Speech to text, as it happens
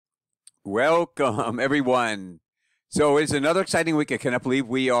Welcome, everyone. So it's another exciting week. I cannot believe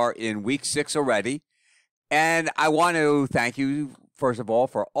we are in week 6 already. And I want to thank you, first of all,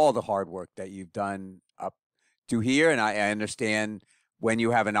 for all the hard work that you've done up to here. And I understand when you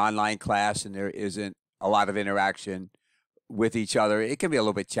have an online class and there isn't a lot of interaction with each other, it can be a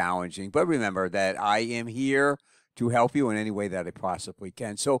little bit challenging. But remember that I am here to help you in any way that I possibly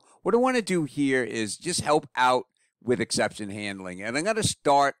can. So what I want to do here is just help out with exception handling. And I'm going to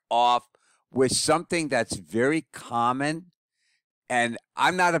start off with something that's very common. And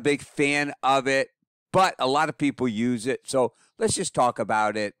I'm not a big fan of it, but a lot of people use it. So let's just talk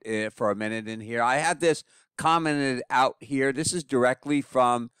about it for a minute in here. I have this commented out here. This is directly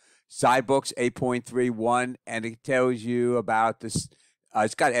from Sidebooks 8.31, and it tells you about this.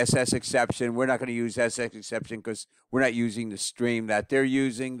 It's got SS exception. We're not going to use SS exception because we're not using the stream that they're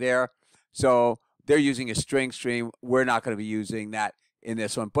using there. So they're using a string stream. We're not going to be using that in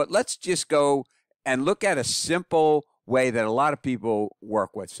this one. But let's just go and look at a simple way that a lot of people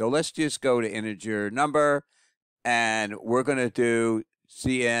work with. So let's just go to integer number, and we're going to do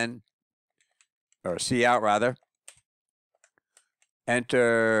CN, or C out rather.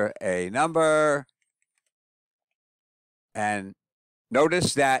 Enter a number, and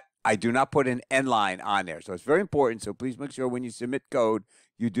notice that I do not put an end line on there. So it's very important. So please make sure when you submit code,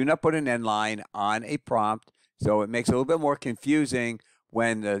 you do not put an end line on a prompt. So it makes it a little bit more confusing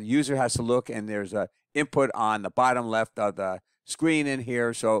when the user has to look and there's a input on the bottom left of the screen in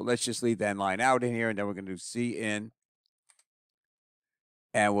here. So let's just leave the end line out in here, and then we're going to do C in,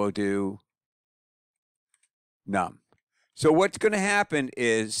 and we'll do num. So what's going to happen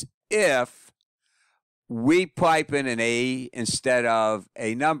is if we pipe in an A instead of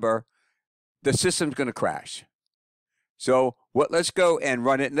a number, the system's going to crash. So let's go and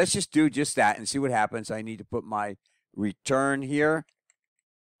run it, and let's just do just that and see what happens. I need to put my return here.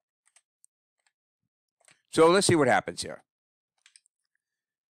 So let's see what happens here.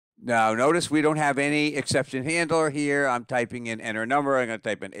 Now, notice we don't have any exception handler here. I'm typing in enter number. I'm going to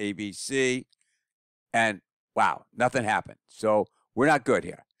type in ABC, and wow, nothing happened. So we're not good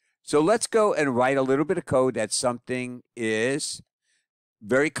here. So let's go and write a little bit of code that something is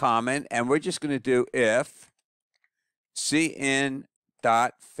very common, and we're just going to do if cin.fail,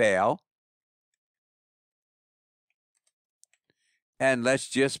 and let's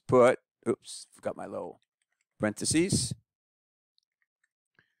just put, oops, forgot my little parentheses,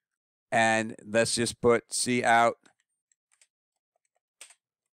 and let's just put cout,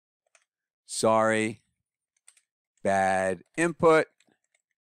 sorry, bad input,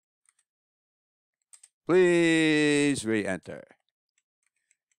 please re-enter.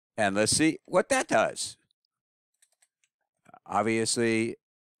 And let's see what that does. Obviously,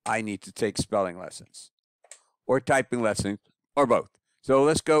 I need to take spelling lessons or typing lessons or both. So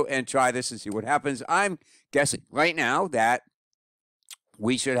let's go and try this and see what happens. I'm guessing right now that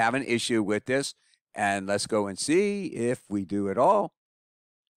we should have an issue with this. And let's go and see if we do at all.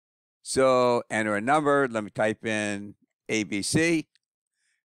 So enter a number. Let me type in ABC.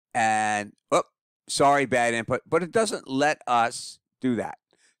 And, oh, sorry, bad input. But it doesn't let us do that.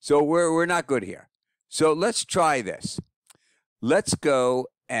 So we're not good here. So let's try this. Let's go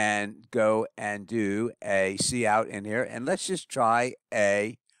and do a cout in here, and let's just try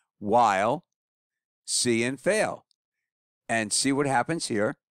a while cin fail and see what happens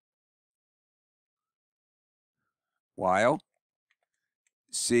here. While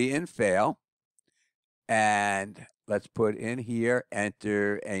cin fail, and let's put in here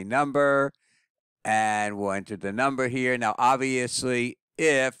enter a number, and we'll enter the number here. Now, obviously,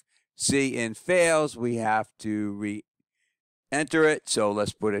 if cin fails, we have to re-enter it. So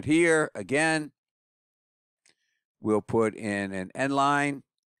let's put it here again. We'll put in an end line.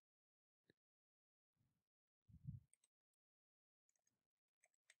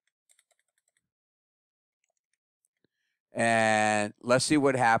 And let's see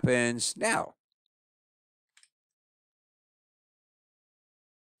what happens now.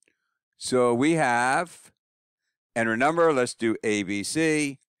 So we have enter number. Let's do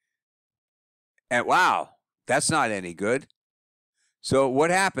ABC. And wow, that's not any good. So what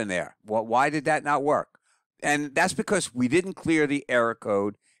happened there? Well, why did that not work? And that's because we didn't clear the error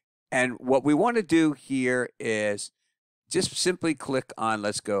code. And what we want to do here is just simply click on,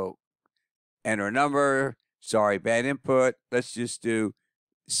 let's go, enter a number. Sorry, bad input. Let's just do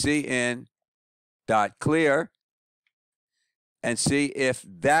cin.clear and see if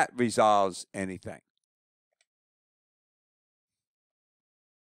that resolves anything.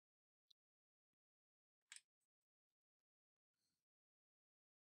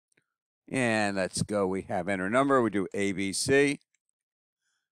 And let's go. We have enter number. We do ABC.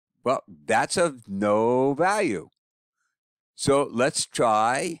 Well, that's of no value. So let's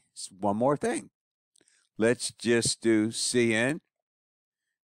try one more thing. Let's just do cin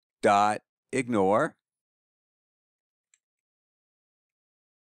dot ignore.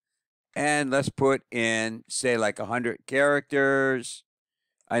 And let's put in, say, like 100 characters.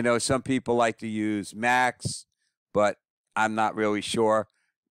 I know some people like to use max, but I'm not really sure.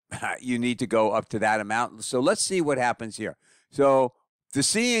 You need to go up to that amount. So let's see what happens here. So the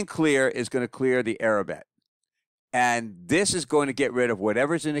cin clear is going to clear the error bit. And this is going to get rid of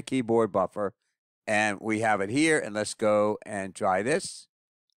whatever's in the keyboard buffer. And we have it here. And let's go and try this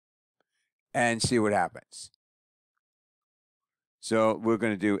and see what happens. So we're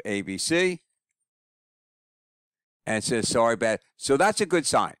going to do ABC. And it says, sorry, bad. So that's a good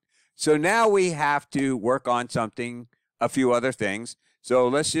sign. So now we have to work on something, a few other things. So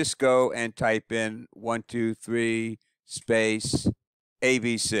let's just go and type in 123 space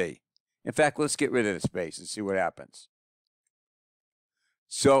ABC. In fact, let's get rid of the space and see what happens.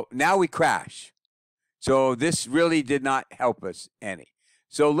 So now we crash. So this really did not help us any.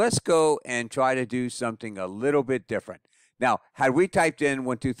 So let's go and try to do something a little bit different. Now, had we typed in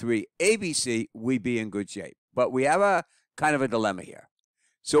 123 ABC, we'd be in good shape. But we have a kind of a dilemma here.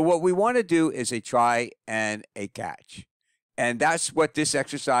 So what we want to do is a try and a catch. And that's what this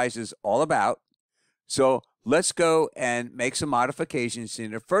exercise is all about. So let's go and make some modifications.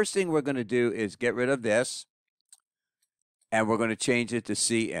 And the first thing we're going to do is get rid of this. And we're going to change it to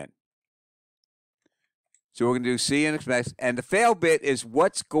cin. So we're going to do cin expect. And the fail bit is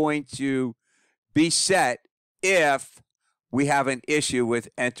what's going to be set if we have an issue with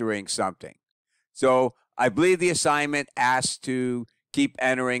entering something. So I believe the assignment asks to keep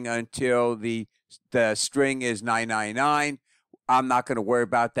entering until the string is 999. I'm not going to worry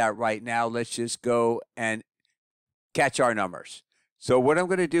about that right now. Let's just go and catch our numbers. So what I'm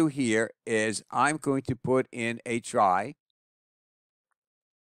going to do here is I'm going to put in a try.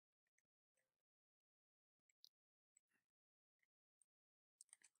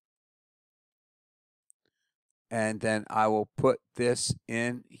 And then I will put this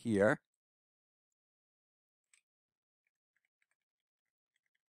in here.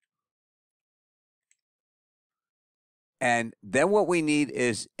 And then what we need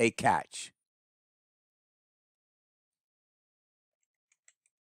is a catch.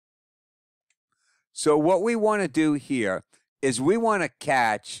 So what we want to do here is we want to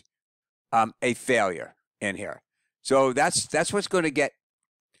catch a failure in here. So that's what's going to get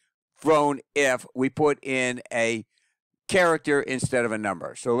thrown if we put in a character instead of a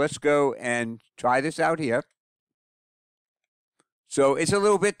number. So let's go and try this out here. So it's a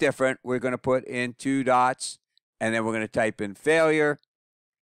little bit different. We're going to put in 2 dots, and then we're going to type in failure.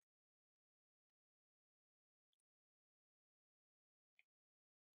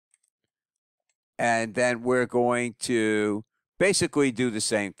 And then we're going to basically do the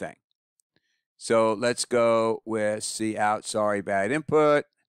same thing. So let's go with C out, sorry, bad input,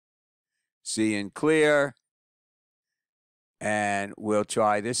 cin clear, and we'll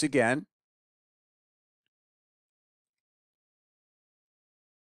try this again.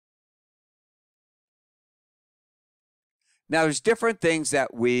 Now, there's different things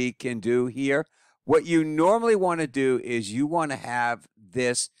that we can do here. What you normally want to do is you want to have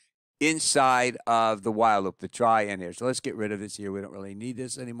this inside of the while loop, the try in here. So let's get rid of this here. We don't really need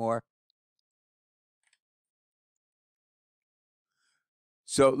this anymore.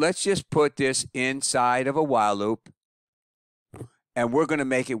 So let's just put this inside of a while loop, and we're going to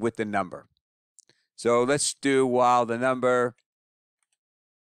make it with the number. So let's do while the number,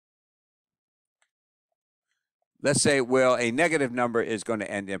 let's say, well, a negative number is going to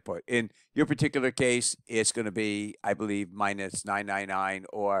end input. In your particular case, it's going to be, I believe, minus 999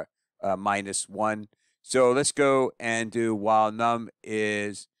 or minus 1. So let's go and do while num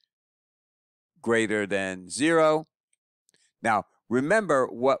is greater than 0. Now, remember,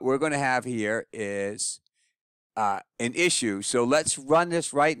 what we're going to have here is an issue. So let's run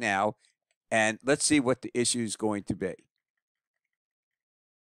this right now, and let's see what the issue is going to be.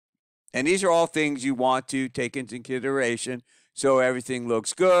 And these are all things you want to take into consideration. So everything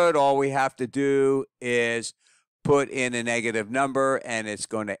looks good. All we have to do is put in a negative number, and it's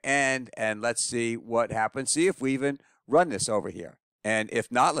going to end. And let's see what happens. See if we even run this over here. And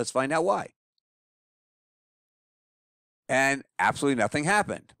if not, let's find out why. And absolutely nothing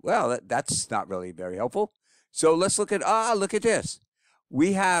happened. Well, that's not really very helpful. So let's look at, look at this.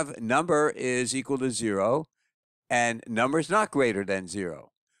 We have number is equal to 0, and number is not greater than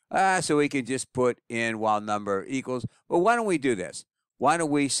 0. So we can just put in while number equals. Well, why don't we do this? Why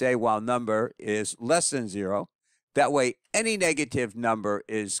don't we say while number is less than 0, That way, any negative number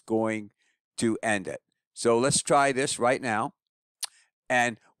is going to end it. So let's try this right now.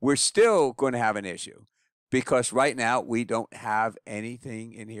 And we're still going to have an issue because right now we don't have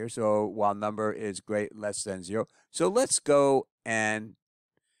anything in here. So while number is less than 0. So let's go and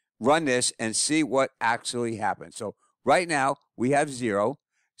run this and see what actually happens. So right now we have 0.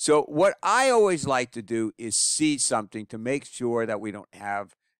 So what I always like to do is seed something to make sure that we don't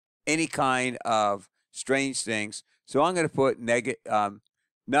have any kind of strange things. So I'm going to put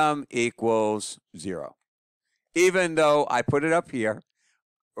num equals 0. Even though I put it up here,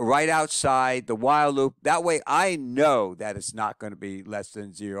 right outside the while loop, that way I know that it's not going to be less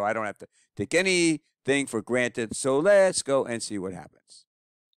than 0. I don't have to take anything for granted. So let's go and see what happens.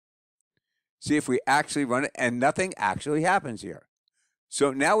 See if we actually run it, and nothing actually happens here.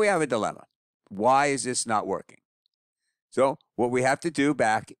 So now we have a dilemma. Why is this not working? So what we have to do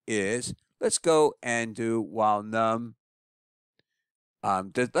back is, let's go and do while num.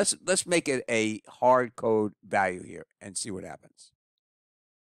 Let's make it a hard code value here and see what happens.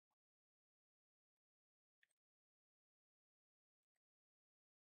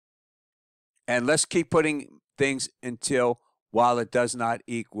 And let's keep putting things until while it does not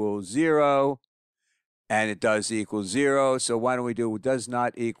equal 0, and it does equal 0. So why don't we do does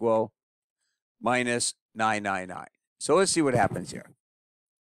not equal minus 999. So let's see what happens here.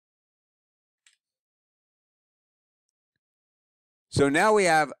 So now we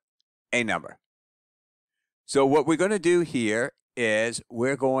have a number. So what we're going to do here is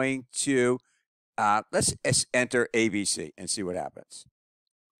we're going to, let's enter ABC and see what happens.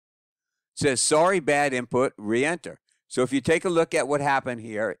 It says, sorry, bad input, re-enter. So if you take a look at what happened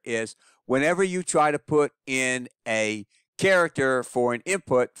here is whenever you try to put in a character for an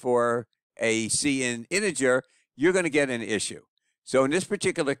input for a C integer, you're going to get an issue. So in this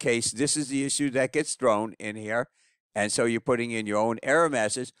particular case, this is the issue that gets thrown in here. And so you're putting in your own error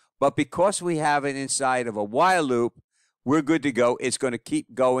message. But because we have it inside of a while loop, we're good to go. It's going to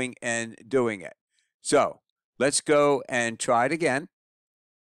keep going and doing it. So let's go and try it again.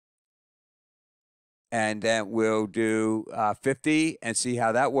 And then we'll do 50 and see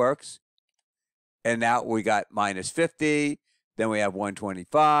how that works. And now we got minus 50. Then we have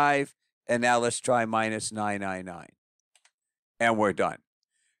 125. And now let's try minus 999. And we're done.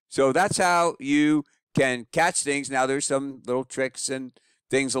 So that's how you can catch things. Now there's some little tricks and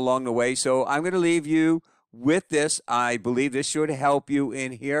things along the way. So I'm going to leave you with this. I believe this should help you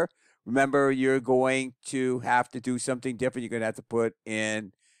in here. Remember, you're going to have to do something different. You're going to have to put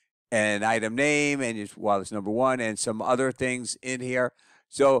in an item name and it's number 1 and some other things in here.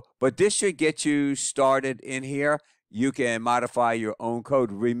 So, but this should get you started in here. You can modify your own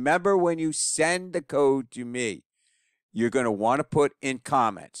code. Remember, when you send the code to me, you're going to want to put in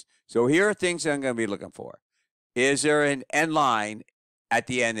comments. So here are things that I'm going to be looking for. Is there an end line at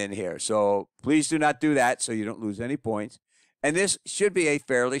the end in here? So please do not do that so you don't lose any points. And this should be a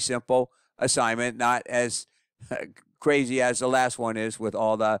fairly simple assignment, not as crazy as the last one is with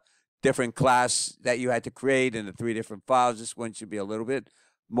all the different class that you had to create and the 3 different files. This one should be a little bit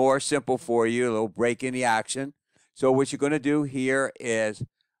more simple for you, a little break in the action. So what you're going to do here is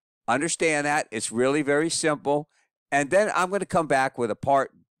understand that. It's really very simple. And then I'm going to come back with a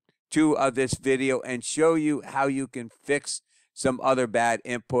part 2 of this video and show you how you can fix some other bad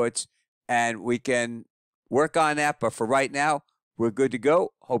inputs. And we can work on that. But for right now, we're good to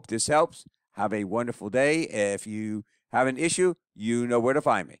go. Hope this helps. Have a wonderful day. If you have an issue, you know where to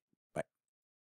find me.